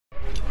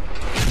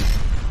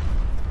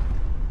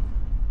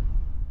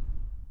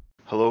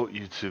Hello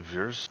YouTube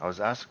viewers. I was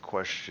asked a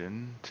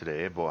question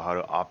today about how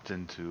to opt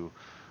into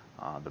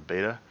the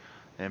beta,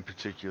 in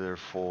particular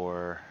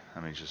for,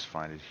 let me just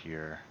find it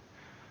here,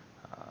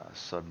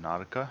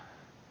 Subnautica.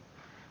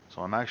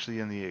 So I'm actually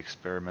in the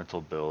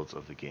experimental builds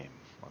of the game,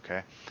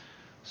 okay?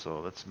 So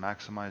let's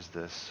maximize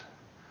this.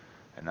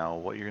 And now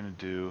what you're going to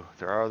do,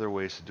 there are other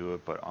ways to do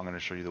it, but I'm going to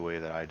show you the way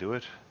that I do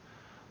it.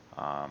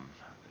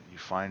 You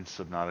find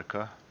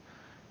Subnautica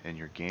in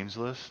your games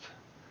list,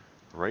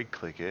 right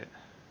click it,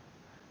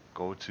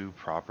 go to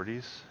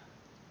properties,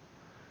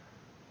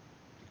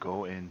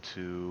 go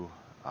into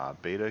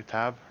beta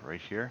tab right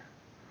here,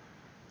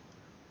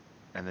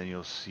 and then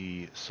you'll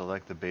see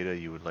select the beta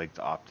you would like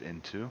to opt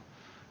into.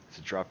 It's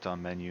a drop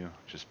down menu,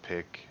 just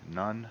pick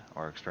none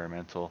or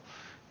experimental.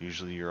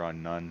 Usually you're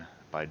on none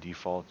by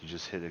default. You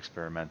just hit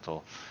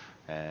experimental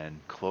and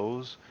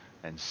close,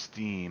 and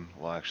Steam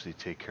will actually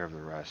take care of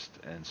the rest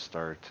and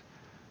start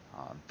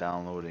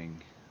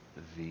downloading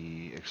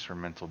the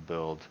experimental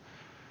build.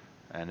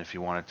 And if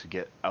you wanted to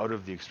get out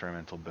of the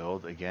experimental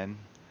build, again,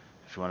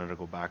 if you wanted to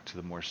go back to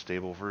the more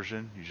stable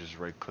version, you just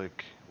right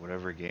click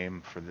whatever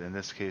game, in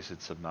this case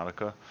it's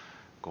Subnautica,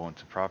 go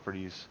into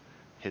properties,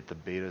 hit the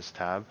betas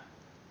tab,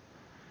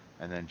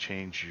 and then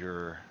change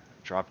your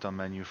drop down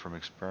menu from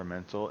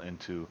experimental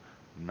into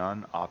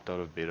none, opt out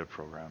of beta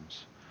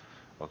programs.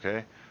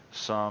 Okay,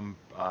 some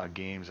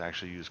games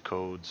actually use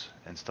codes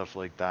and stuff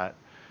like that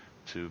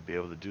to be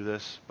able to do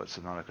this, but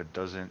Subnautica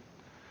doesn't.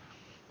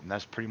 And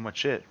that's pretty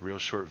much it. Real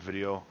short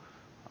video.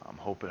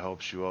 Hope it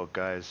helps you out,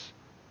 guys.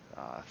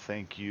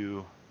 Thank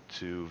you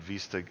to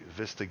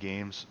Vista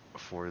Games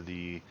for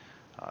the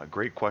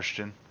great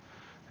question,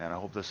 and I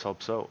hope this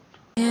helps out.